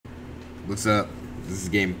What's up? This is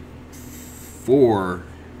game 4.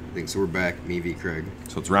 I think so. We're back. Me v. Craig.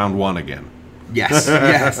 So it's round 1 again. Yes,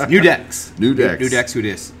 yes. New decks. New decks. New decks. Who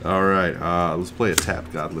dis? All right. Let's play a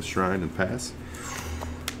tap Godless Shrine and pass.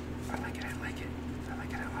 I like it. I like it. I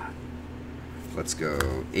like it a lot. Let's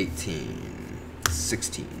go. 18,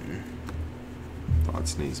 16. Thought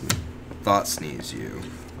sneeze me. Thought sneeze you.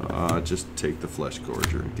 Just take the Flesh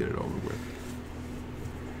Gorger and get it over with.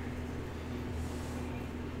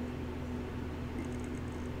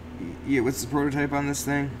 Yeah, what's the prototype on this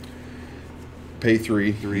thing? Pay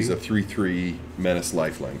 3. He's a 3/3 Menace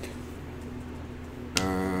Lifelink.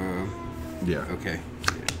 Yeah. Okay.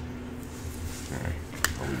 Alright.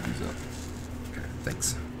 I'll leave these up. Okay,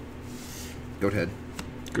 thanks. Go ahead.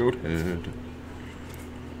 Go ahead.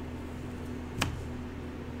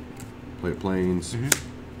 Play Plains.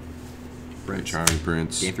 Play Charming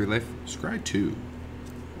Prince. Gain 3 life? Scry 2.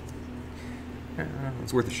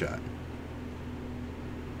 It's worth a shot.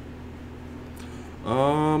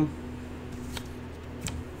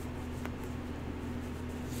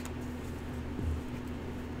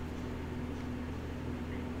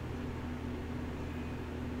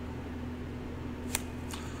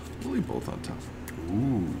 We'll leave both on top.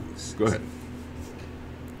 Ooh. Go ahead.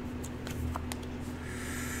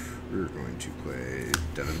 We're going to play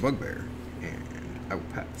Den of the Bugbear, and I will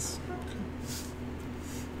pass.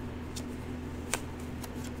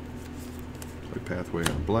 Play Pathway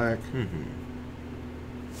on black.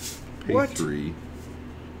 Pay What? 3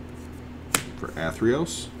 for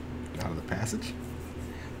Athreos. Out of the Passage.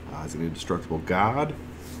 As an indestructible god.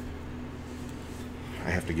 I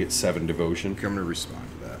have to get 7 devotion. I'm going to respond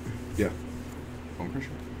to that. Yeah. Bone Crusher?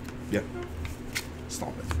 Yeah.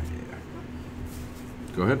 Stop it. Yeah.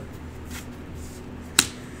 Go ahead.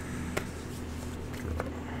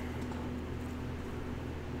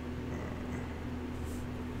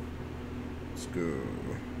 Let's go.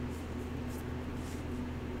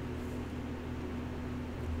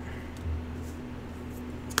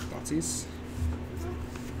 Thoughtseize.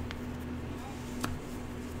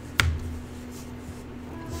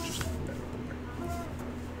 Just put that over there.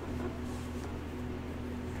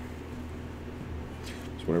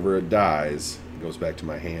 So whenever it dies, it goes back to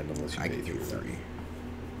my hand unless you I pay can do 3. 3.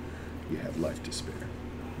 You have life to spare.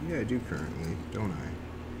 Yeah, I do currently, don't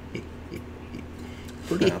I?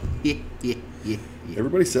 For now. Yeah.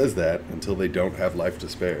 Everybody says that until they don't have life to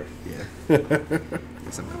spare. Yeah.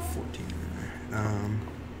 Guess I'm at 14.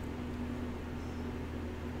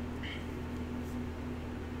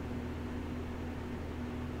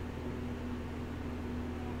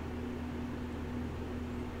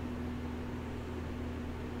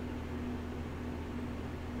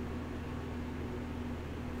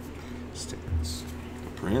 Sticks. The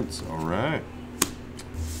Prince, all right.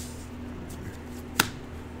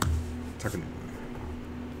 Tucking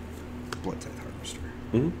Blood Tithe Harvester.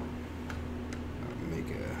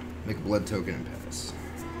 Make a blood token and pass.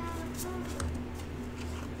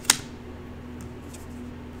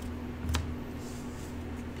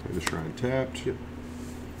 Play the Shrine tapped. Yep.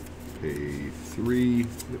 Pay 3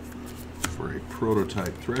 for a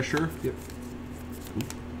Prototype Thresher. Yep. Ooh,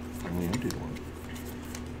 finally emptied one.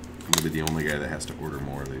 I'm going to be the only guy that has to order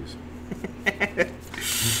more of these.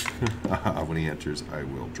 When he enters, I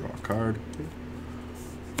will draw a card.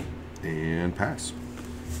 And pass.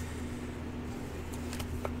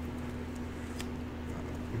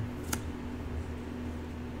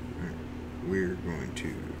 We're going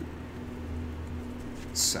to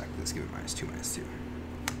sack this, give it -2, -2.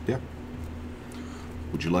 Yeah.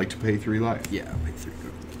 Would you like to pay 3 life? Yeah, I'll pay 3. Go.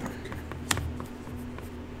 Okay.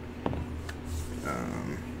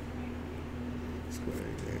 Let's play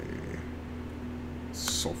a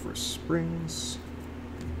Sulphurous Springs.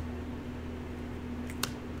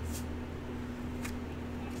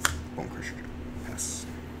 Bone Crusher. Pass.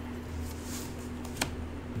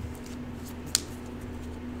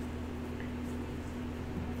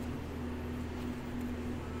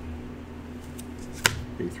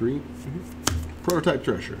 Pay 3. Prototype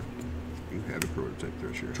Thresher. You have a Prototype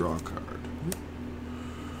Thresher. Draw a card.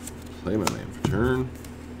 Play my land for turn.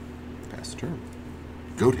 Pass the turn.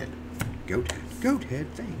 Goat head. Goat head. Goat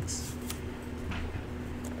head, thanks.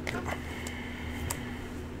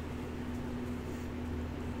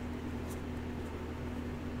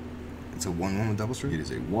 It's a 1/1 with double strike? It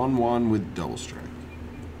is a 1/1 with double strike.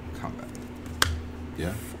 Combat.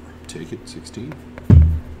 Yeah. Take it. 16.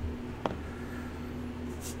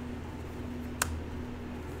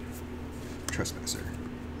 Trespasser.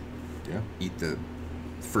 Yeah. Eat the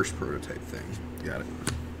first prototype thing. Got it.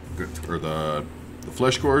 Good. Or the The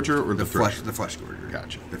Flesh Gorger or the Thresher? The Flesh Gorger.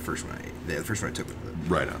 Gotcha. The first one the first one I took with it.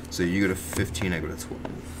 Right on. So you go to 15, I go to 12.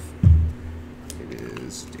 It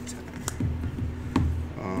is daytime.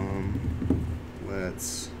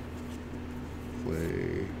 Let's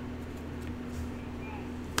play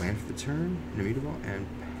land for the turn, immutable, and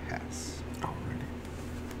pass. Alrighty.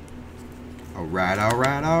 Alright,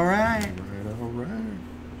 alright, alright. Alright.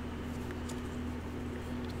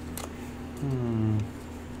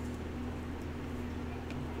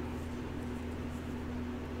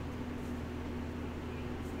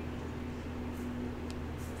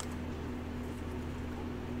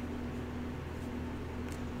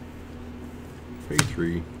 Pay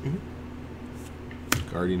 3.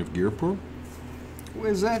 Guardian of Girpur. What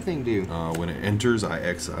does that thing do? When it enters, I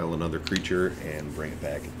exile another creature and bring it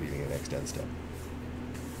back at the beginning of the next end step.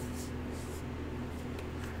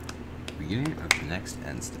 Beginning of the next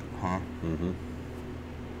end step, huh? Mm-hmm.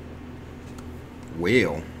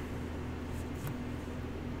 Whale.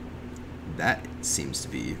 That seems to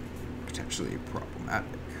be potentially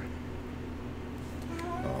problematic.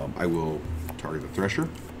 I will target the Thresher.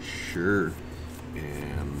 Sure.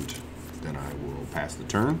 And then I will pass the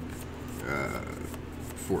turn.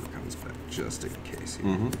 4 comes back just in case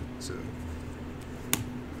here. So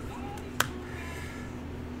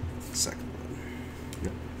second one.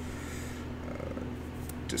 Yep.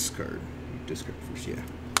 Discard. Discard first, yeah.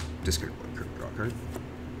 Discard one card, draw card.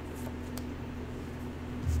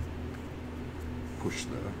 Push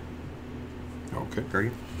the Okay.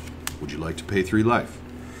 Guardian. Would you like to pay 3 life?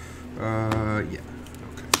 Yeah.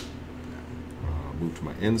 Okay. Move to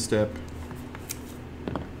my end step.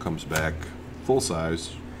 Comes back full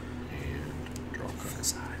size and draw a card. Full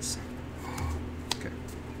size. Okay.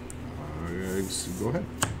 Go ahead.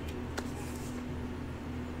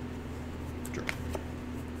 Draw.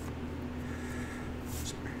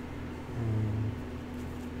 Sorry.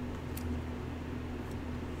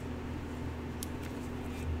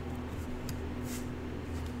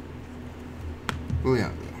 Oh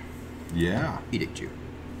yeah. Yeah. Edict you.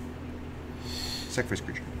 Sacrifice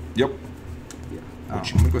creature. Yep. Yeah. I'm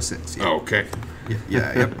gonna go 6. Yeah. Okay.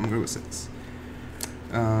 Yeah. Yep. I'm gonna go 6.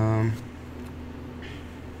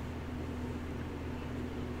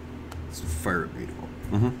 It's fire immutable.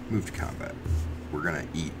 Move to combat. We're gonna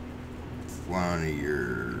eat one of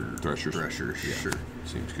your Threshers. Yeah. Sure.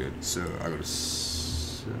 Seems good. So I go to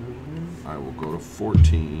 7. I will go to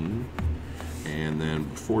 14. And then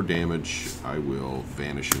before damage, I will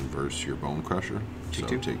vanish inverse your Bone Crusher. Take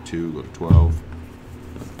so 2. Take 2, go to 12.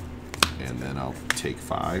 And then I'll take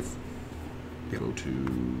 5. Yep. Go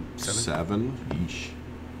to 7. Eesh.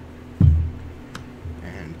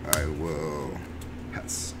 And I will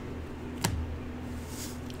pass.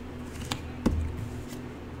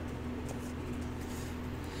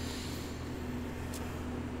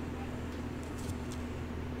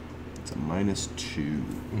 It's a -2.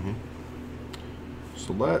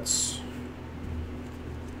 So let's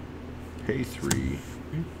pay 3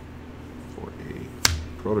 for a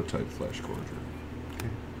prototype Flesh Gorger. Okay.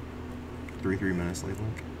 3/3 menace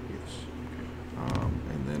labeling. Yes.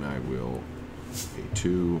 And then I will pay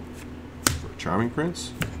 2 for a Charming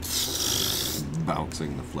Prince,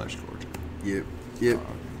 bouncing the Flesh Gorger. Yep. And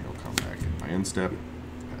he'll come back in my end step.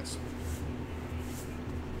 Pass.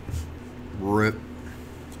 Rip.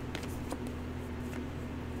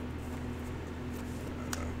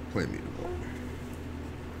 Play immutable.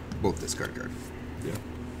 Both discard card. Yeah.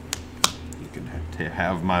 You can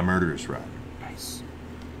have my Murderous Rider. Nice.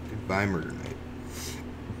 Goodbye, Murder Knight.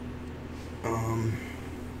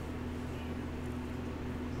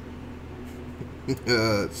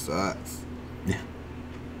 It sucks. Yeah.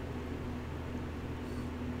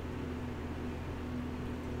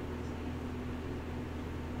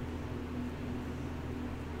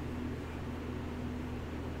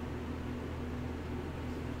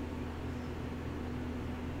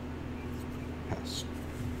 Pass.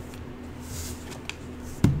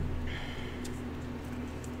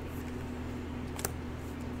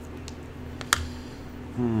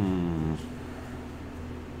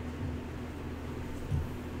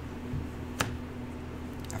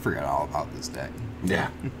 I forgot all about this deck. Yeah.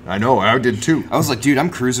 I know. I did too. I was like, dude, I'm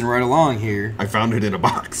cruising right along here. I found it in a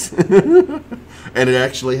box. And it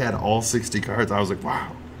actually had all 60 cards. I was like,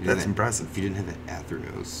 wow, that's impressive. If you didn't have the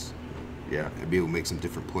Athros, Yeah. I'd be able to make some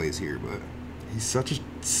different plays here, but He's such a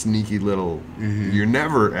sneaky little... You're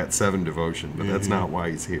never at 7 devotion, but that's not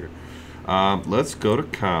why he's here. Let's go to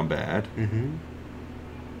combat. And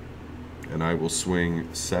I will swing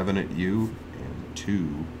 7 at you and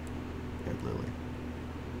 2 at Lily.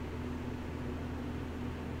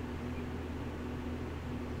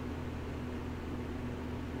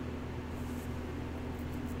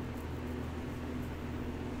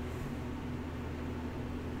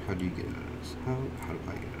 How do you get out of this? How do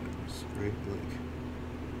I get out of this? Right? Like.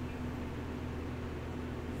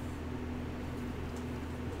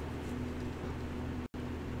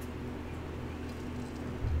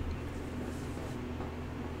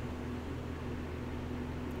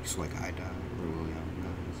 Just like I die, or William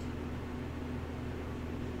dies.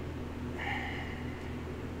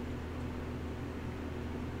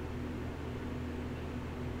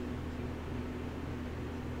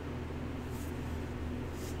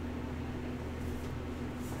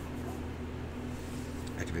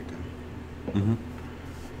 Activate them. Mm-hmm.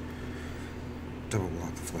 Double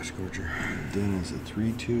block the Flesh Gorger. Then is a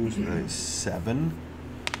 3/2, so that is 7.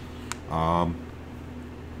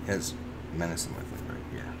 Has menace and lifelink, right?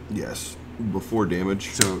 Yeah. Yes. Before damage.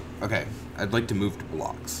 So, okay. I'd like to move to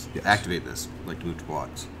blocks. Yes. Activate this. I'd like to move to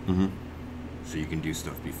blocks. Mm-hmm. So you can do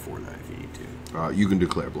stuff before that if you need to. You can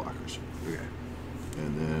declare blockers. Okay.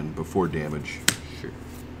 And then before damage, Sure.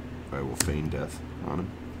 I will feign death on him.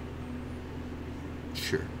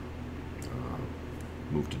 Sure.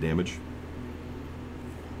 Move to damage.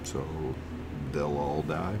 So they'll all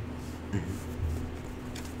die. Mm-hmm.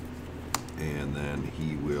 And then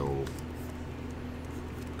he will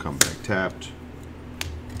come back tapped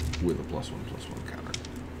with a +1/+1 counter.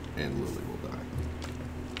 And Lily will die.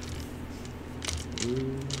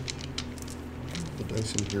 The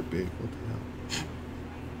dice in here big. What the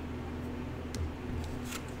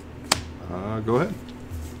hell? Go ahead.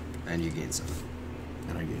 And you gain 7.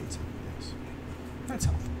 And I gain 7, yes. That's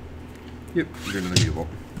helpful. Yep. You're another mutable.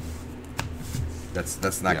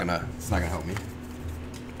 That's not gonna help me.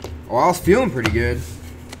 Oh, I was feeling pretty good.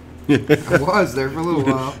 I was there for a little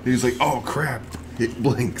while. He's like, oh crap, it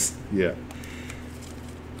blinks. Yeah.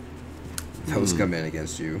 Those come in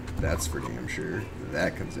against you. That's for damn sure.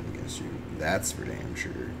 That comes in against you. That's for damn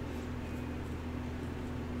sure.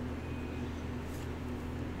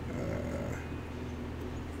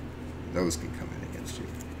 Those can come in against you.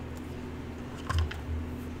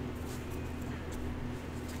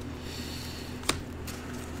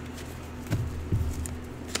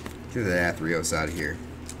 Get the Athreos out of here.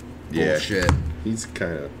 Yeah. Bullshit. He's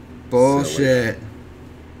kind of Bullshit.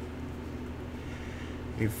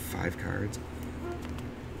 You have 5 cards.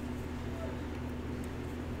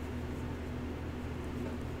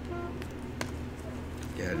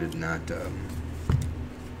 Yeah, I did not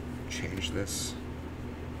change this.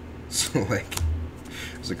 So, like,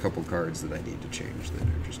 there's a couple cards that I need to change that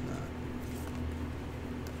are just not.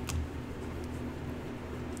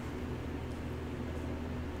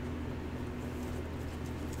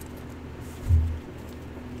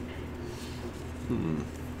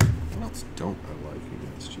 What else don't I like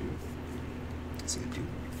against you? See, I do.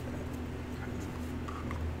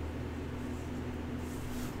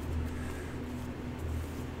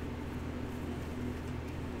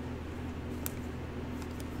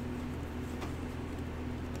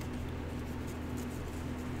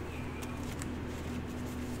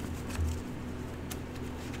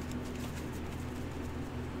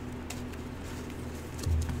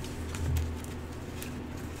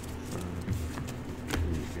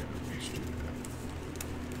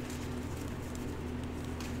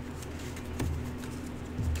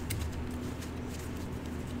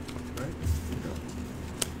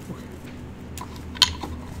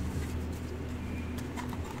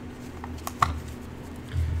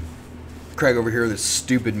 Craig over here with this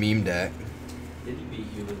stupid meme deck. Did he beat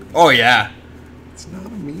you with Oh yeah. It's not a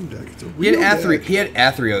meme deck. It's a He real had deck. He had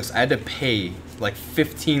Athreos. I had to pay like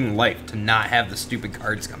 15 life to not have the stupid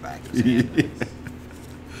cards come back.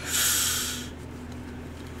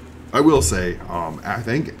 I will say, I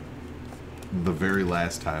think the very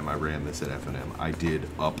last time I ran this at FNM, I did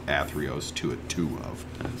up Athreos to a 2 of.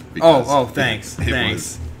 Oh, thanks.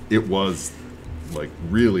 Thanks. It was like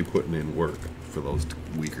really putting in work for those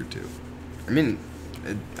week or two. I mean,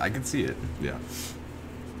 I could see it. Yeah.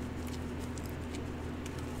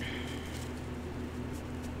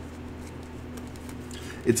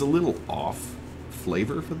 It's a little off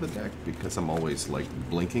flavor for the deck because I'm always like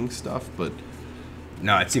blinking stuff, but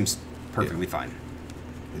No, it seems perfectly fine.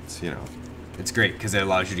 it's, you know, It's great because it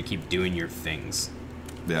allows you to keep doing your things.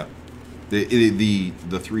 yeah. The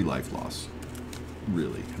 3 life loss,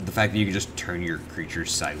 really. The fact that you can just turn your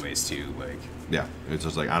creatures sideways too, like Yeah, it's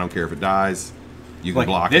just like I don't care if it dies. You can like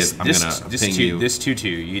block this. it. I'm This gonna this ping 2 you. this 2/2.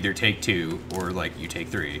 You either take 2 or like you take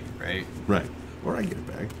 3, right? Right, or I get it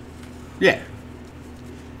back. Yeah.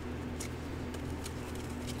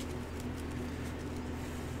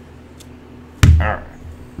 All right.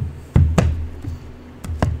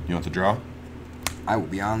 You want the draw? I will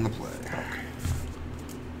be on the play. Okay.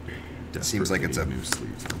 It seems like it's a new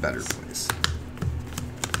sleeves. better place.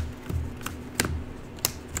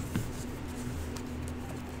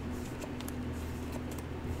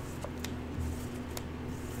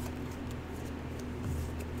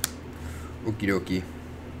 Okie dokie.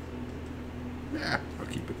 Yeah, I'll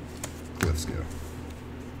keep it. Cliffs go.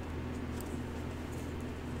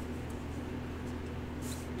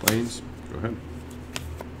 Plains, go ahead.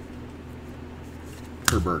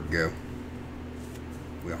 Herbert go.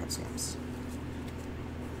 We all have swamps.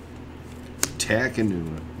 Attack a new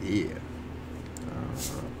one. Yeah.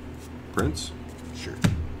 Prince? Sure.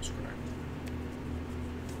 Scry.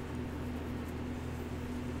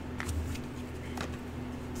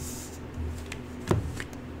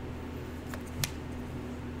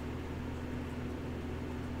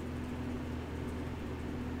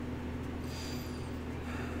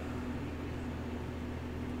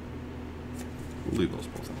 We'll leave those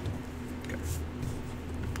both on top. Okay.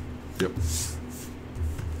 Yep.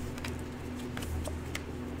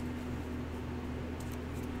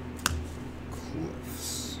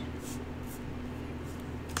 Cliffs.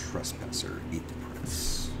 Trespasser. Eat the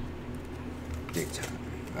prince. Daytime.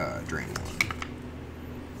 Drain one.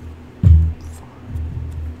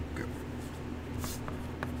 Go.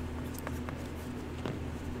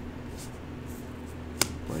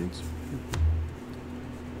 Plains.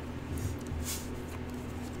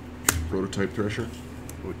 Prototype Thresher.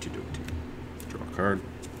 What you do to? Draw a card.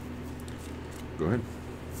 Go ahead.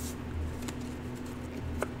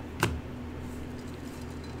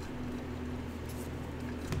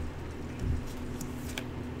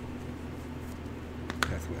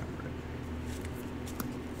 Pathway on red.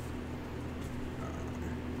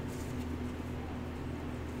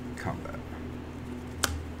 Combat.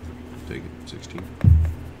 Take it. 16.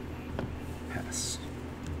 Pass.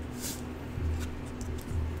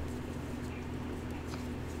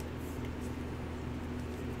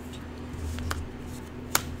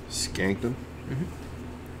 Skanked him.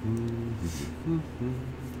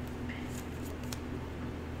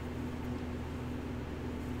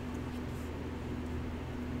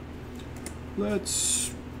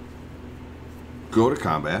 Let's go to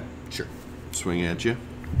combat. Sure. Swing at you.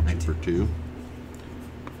 19. For 2.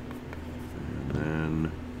 And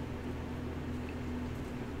then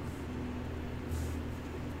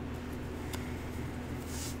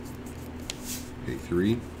a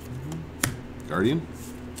 3. Guardian.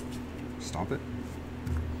 Stomp it.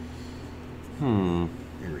 Hmm.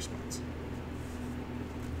 In response.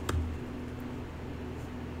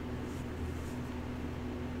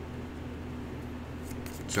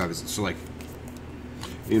 So obviously, so like,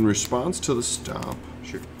 In response to the stomp,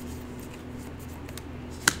 sure.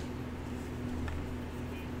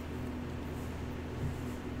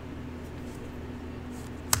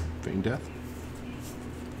 feign death.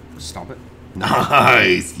 Stomp it.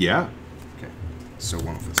 Nice. Yeah. Okay. So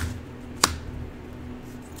one of us.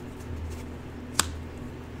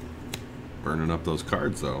 Burning up those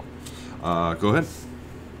cards though. Go ahead.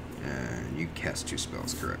 And you cast 2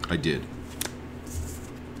 spells, correct? I did.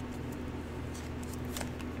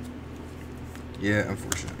 Yeah,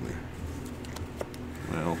 unfortunately.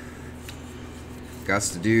 Well,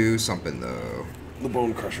 Gots to do something though. the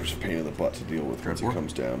Bone Crusher's a pain in the butt to deal with once he Four?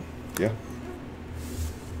 comes down. Yeah.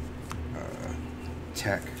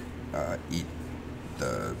 Attack. Eat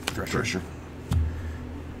the Thresher. Thresher.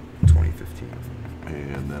 2015.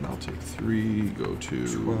 And then I'll take 3, go to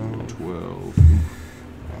 12.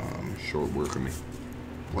 Short work of me.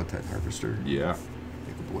 Blood type harvester. Yeah.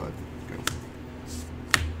 Take the blood. Go.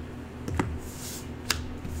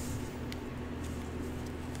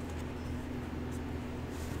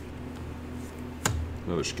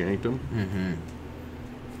 Another skanked him. Mm-hmm.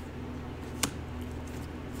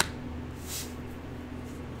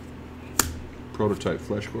 Prototype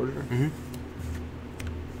Flesh Gorger. Mm-hmm.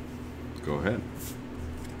 Go ahead.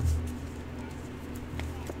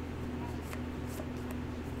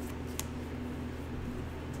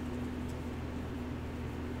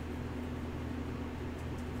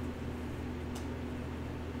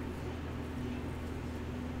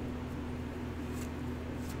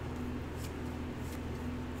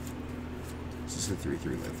 This is a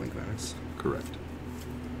 3/3 lifelink Venus. Correct.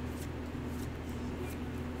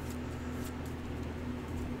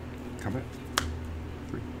 Combat.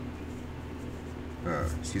 3.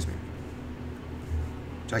 Excuse me.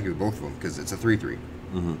 Attack you with both of them because it's a 3/3.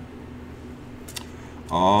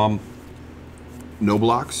 No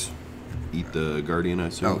blocks. Eat the Guardian, I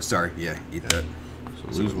assume. Oh, sorry. Yeah, eat that.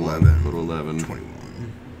 So So lose 11. 1, go to 11.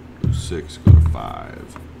 21. Lose 6, go to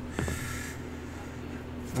 5.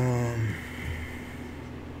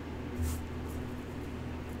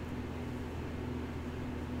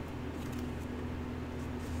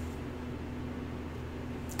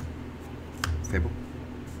 Fable.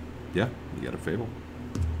 Yeah, you got a Fable.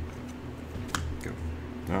 Go.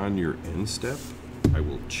 On your end step, I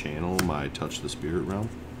will channel my Touch the Spirit Realm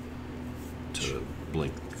to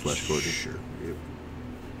blink Flesh Gorger. Sure. Yep.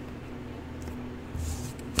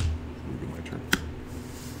 It'll be my turn.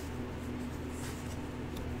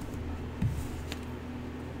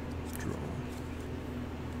 Draw.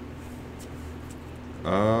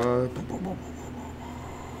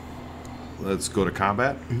 Let's go to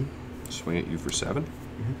combat. Swing at you for 7.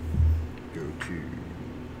 Go to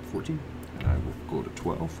 14. And I will go to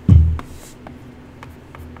 12.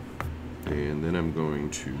 And then I'm going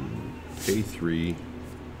to pay 3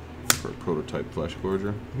 for a Prototype Flesh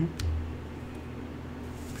Gorger.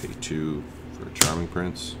 Pay 2 for a Charming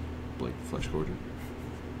Prince. Blink Flesh Gorger.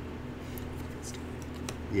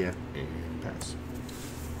 Yeah. And pass.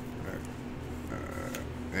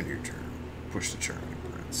 End your turn. Push the Charming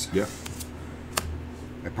Prince. Yeah.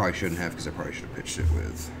 I probably shouldn't have, because I probably should have pitched it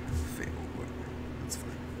with Fable, but that's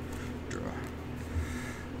fine. Draw.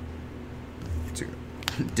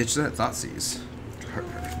 Ditch that Thoughtseize.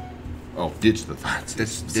 Oh, ditch the thoughts.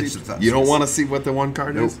 Ditch the Thoughtseize. You don't want to see what the one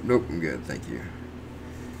card is? Nope, I'm good, thank you.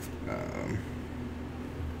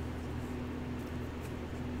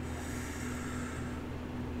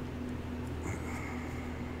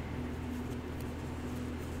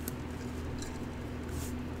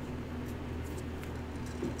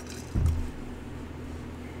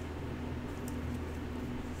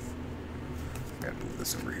 Gotta move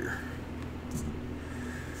this over here.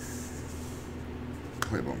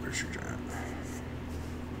 Play Bone Crusher Giant.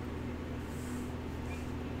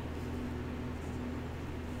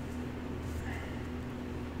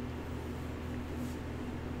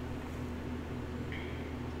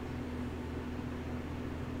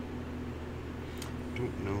 I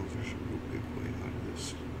don't know if there's a real big way out of this.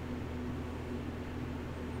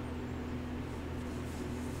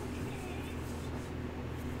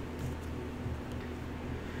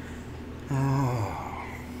 Oh.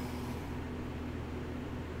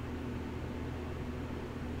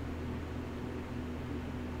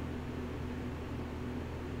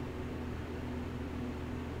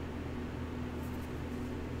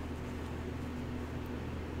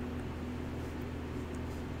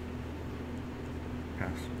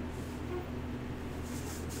 Pass.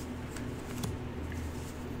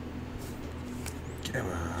 Come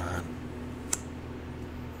on.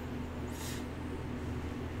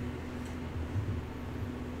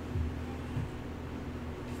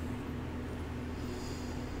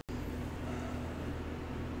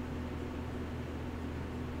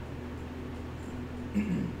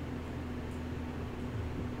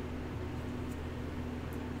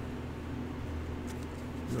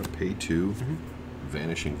 I'm going to pay 2.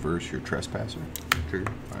 Vanishing Verse, your Trespasser.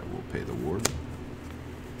 Trigger. I will pay the ward.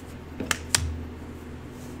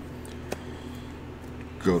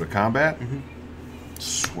 Go to combat.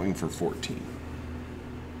 Swing for 14.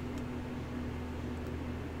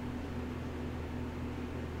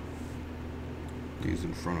 These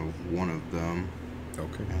in front of one of them.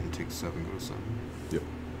 Okay. And take 7, go to 7. Yep.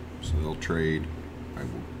 So they'll trade. I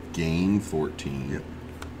will gain 14. Yep.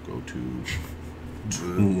 Go to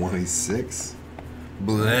 26.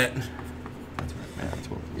 Blet. That's right. Math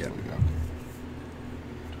 12. Yep. Okay.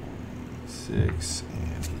 26,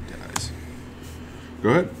 and he dies. Go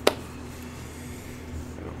ahead.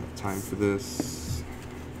 I don't have time for this.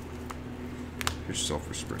 Here's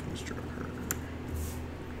Sulfur Springs, draw a card.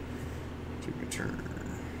 Take a turn.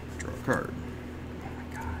 Draw a card. Oh my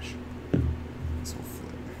gosh. This will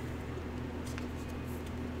flip.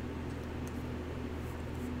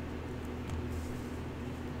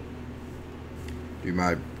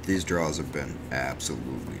 Dude, these draws have been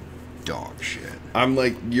absolutely dog shit. I'm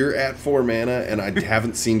like, you're at 4 mana, and I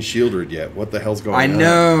haven't seen Shieldred yet. What the hell's going on? I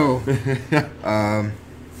know.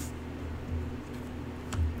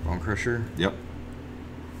 Bone Crusher. Yep.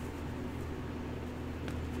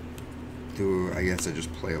 I guess I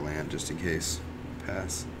just play a land just in case.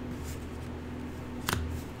 Pass.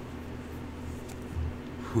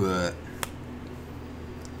 What?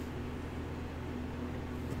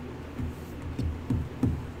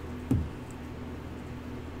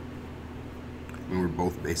 I mean, we're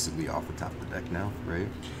both basically off the top of the deck now, right?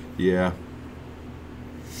 Yeah.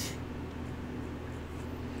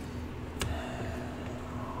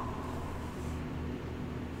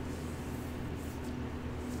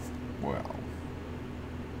 Well.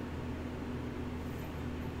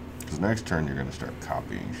 Because next turn you're going to start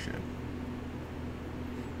copying shit.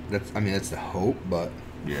 That's the hope, but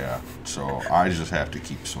Yeah, so I just have to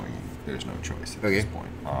keep swinging. There's no choice at this Okay. point.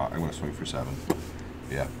 I'm going to swing for 7.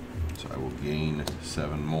 Yeah. So I will gain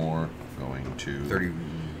 7 more, going to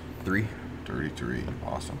 33. 33.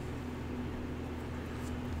 Awesome.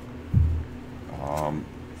 And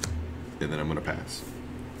then I'm going to pass.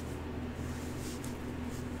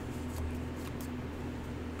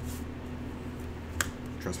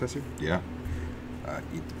 Trespasser? Yeah.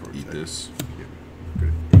 Eat the prototype. Eat this. Yep.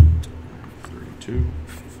 Good at 8. 32.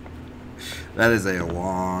 That is a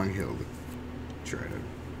long hill to try to do.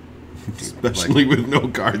 Especially with no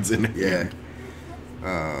cards in it. Yeah.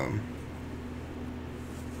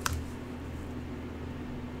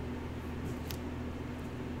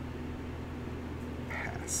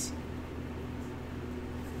 Pass.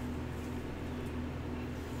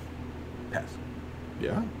 Pass.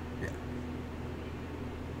 Yeah? Yeah.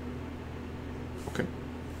 Okay.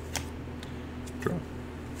 Draw.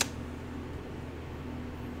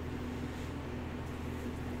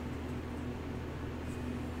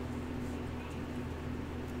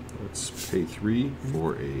 Let's pay 3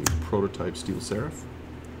 for a prototype Steel Seraph.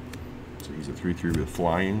 So he's a 3/3 with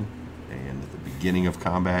flying, and at the beginning of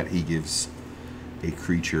combat, he gives a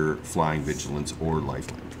creature flying, vigilance, or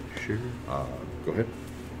lifelink. Sure. Go ahead.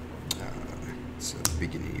 So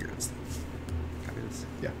beginning of your instant. Is.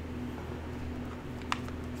 Yeah.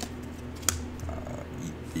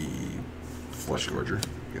 Eat the Flesh Gorger.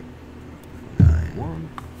 Yep. 9. 1.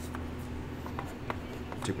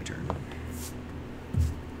 Take my turn.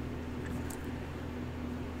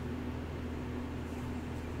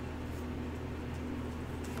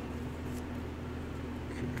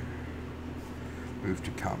 Move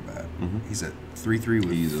to combat. He's at 3/3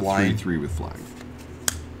 with He's flying. a 3/3 with flying.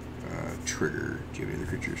 Trigger. Do you have any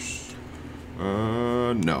other creatures?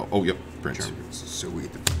 No. Oh, yep. Prince. Charmers. So we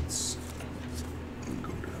get the prince. And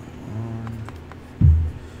go down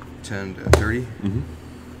 10 to 30. Mm-hmm.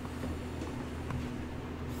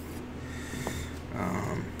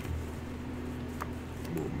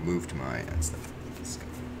 We'll move to my end step.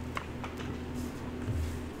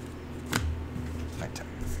 Nighttime.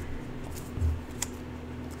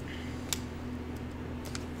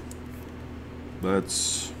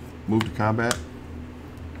 Let's move to combat.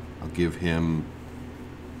 I'll give him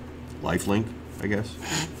lifelink, I guess.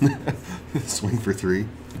 Swing for 3.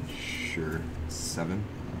 Sure. 7.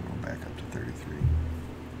 I'll back up to 33.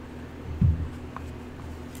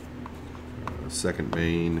 Second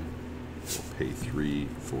main, we'll pay 3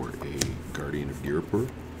 for a Guardian of Girapur.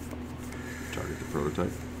 Target the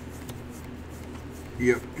prototype.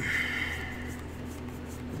 Yep.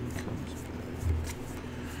 And comes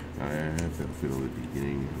back. I have that feel at the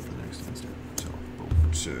beginning of the next end step. So,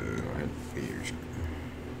 boom. So, Go ahead. Here's.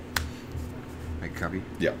 Make a copy.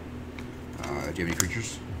 Yeah. Do you have any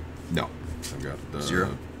creatures? No. I've got the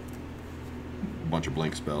 0. bunch of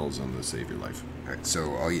blank spells and the save your life. Alright,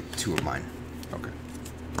 so I'll eat 2 of mine. Okay.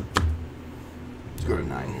 So go to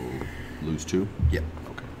 9. Lose 2? Yep.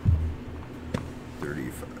 Okay.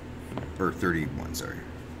 35. Or 31, sorry.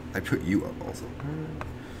 I put you up also.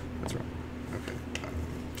 That's right. Okay.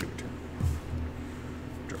 Take a turn.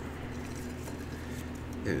 Draw.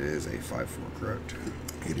 It is a 5/4, correct?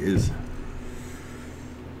 It is.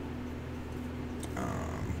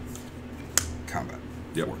 Combat.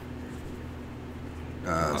 Yep. 4.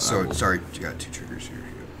 I So, will- sorry, you got 2 triggers here.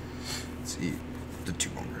 Let's eat the 2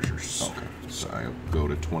 bone crushers. Okay. So I'll go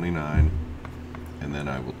to 29, and then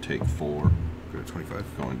I will take 4, Go to 25.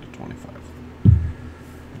 going to 25.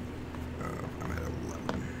 I'm at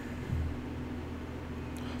 11.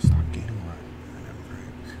 Stop gaining one. I know,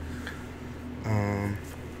 right?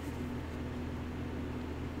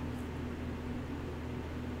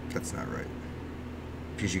 That's not right.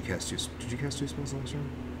 Because you cast 2. Did you cast 2 spells last round?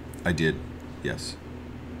 I did, yes.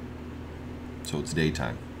 So it's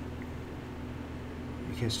daytime.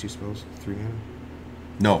 You cast 2 spells, 3 mana?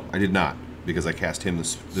 No, I did not, because I cast him the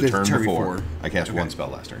The turn turn before. before. I cast Okay. 1 spell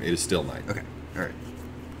last turn. It is still night. Okay, alright.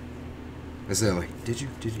 I said, like, did you?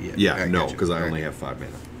 Yeah, I no, got you. because I Alright. only have 5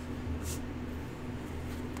 mana.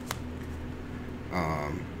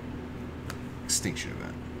 Extinction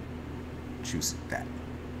event. Choose that.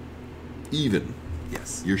 Even.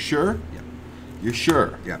 Yes. You're sure? Yep. You're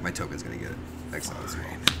sure? Yeah, my token's gonna get it. Exile as well.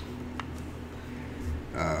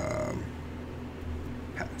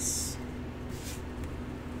 Pass.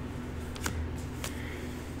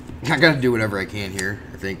 I gotta do whatever I can here,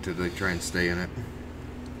 I think, to like, try and stay in it.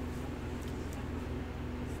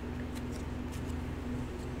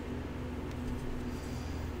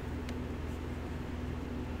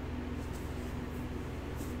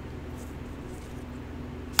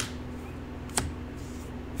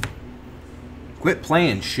 Quit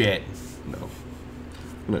playing shit. No.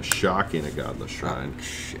 I'm going to shock in a Godless Shrine. Oh,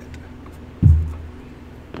 shit.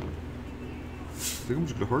 I think I'm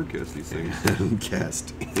just going to hard cast these things. And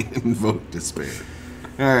cast Invoke Despair.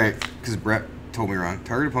 Alright, because told me wrong.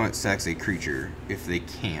 Target opponent sacks a creature. If they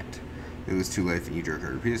can't, they lose 2 life and you draw a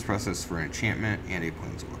card. Repeat this process for an enchantment and a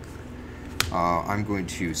planeswalker. I'm going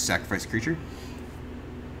to sacrifice a creature.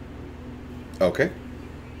 Okay.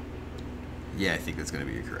 Yeah, I think that's going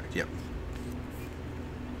to be correct. Yep.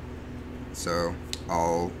 So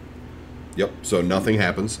I'll. Yep. So nothing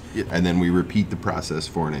happens, Yep. and then we repeat the process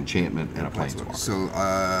for an enchantment and a planeswalker. So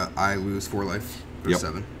I lose 4 life or Yep.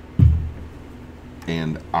 7.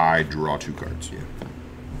 And I draw 2 cards.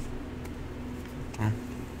 Yeah.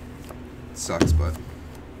 Sucks, but.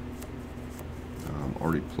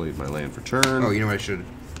 Already played my land for turn. Oh, you know what I should.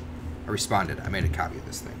 I responded. I made a copy of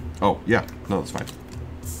this thing. Oh, yeah. No, that's fine.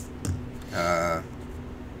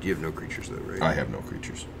 You have no creatures though, right? I have no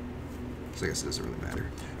creatures. So I guess it doesn't really matter.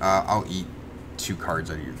 I'll eat 2 cards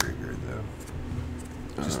out of your graveyard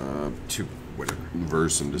though. Just 2, whatever.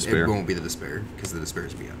 Verse and Despair. It won't be the Despair because the Despair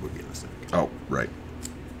would be in this deck. Oh, right.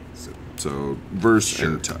 So Verse Sure.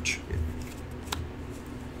 and Touch. Yeah.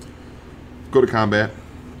 Go to combat.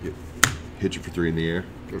 Yep. Hit you for 3 in the air.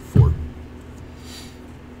 Go 4.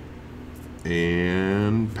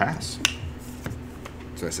 And pass.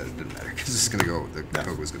 So I said it didn't matter because it's gonna go. The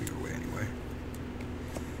code was gonna go away anyway.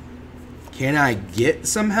 Can I get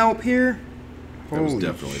some help here? That was Holy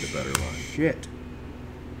definitely the better line. Shit.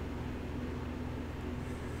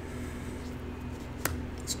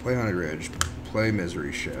 Let's play Haunted Ridge. Play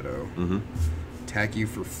Misery Shadow. Mm-hmm. Attack you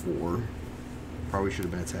for 4. Probably should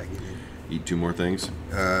have been attacking you. Eat 2 more things.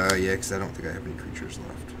 Yeah, because I don't think I have any creatures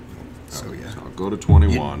left. So yeah. So I'll go to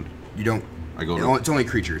 21. You don't. I go to. It's only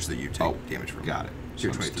creatures that you take damage from. Got it. So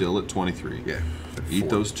You're I'm 23. still at 23. Yeah. Eat 4.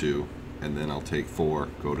 those 2, and then I'll take 4.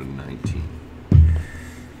 Go to 19.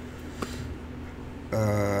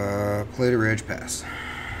 Play the Ridge, pass.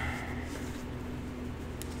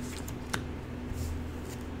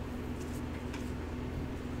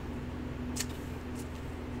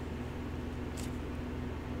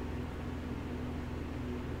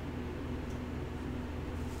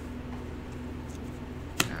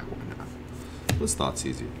 This thought's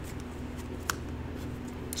easy.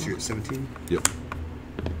 So you're at 17? Yep.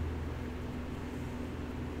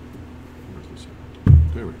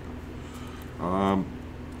 There we go. I'm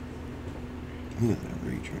not gonna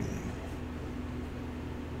reach or anything.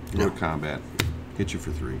 Go to combat. Hit you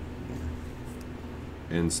for 3.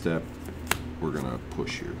 End step. We're gonna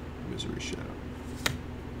push your Misery Shadow.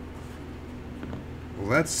 Well,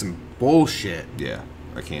 that's some bullshit. Yeah,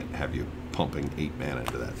 I can't have you pumping 8 mana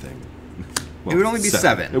into that thing. It would only be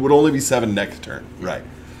 7. It would only be 7 next turn. Right.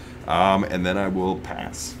 And then I will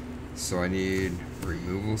pass. So I need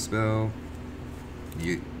removal spell.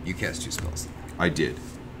 You cast 2 spells. I did.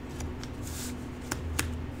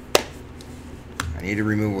 I need a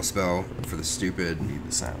removal spell for the stupid Need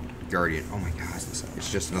the sound. Guardian. Oh my god,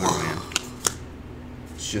 it's just another land.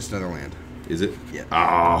 It's just another land. Is it? Yeah.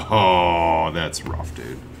 Oh, that's rough,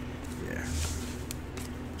 dude. Yeah.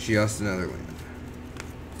 Just another land.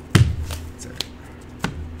 That's it.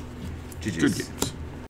 GG's. Good game.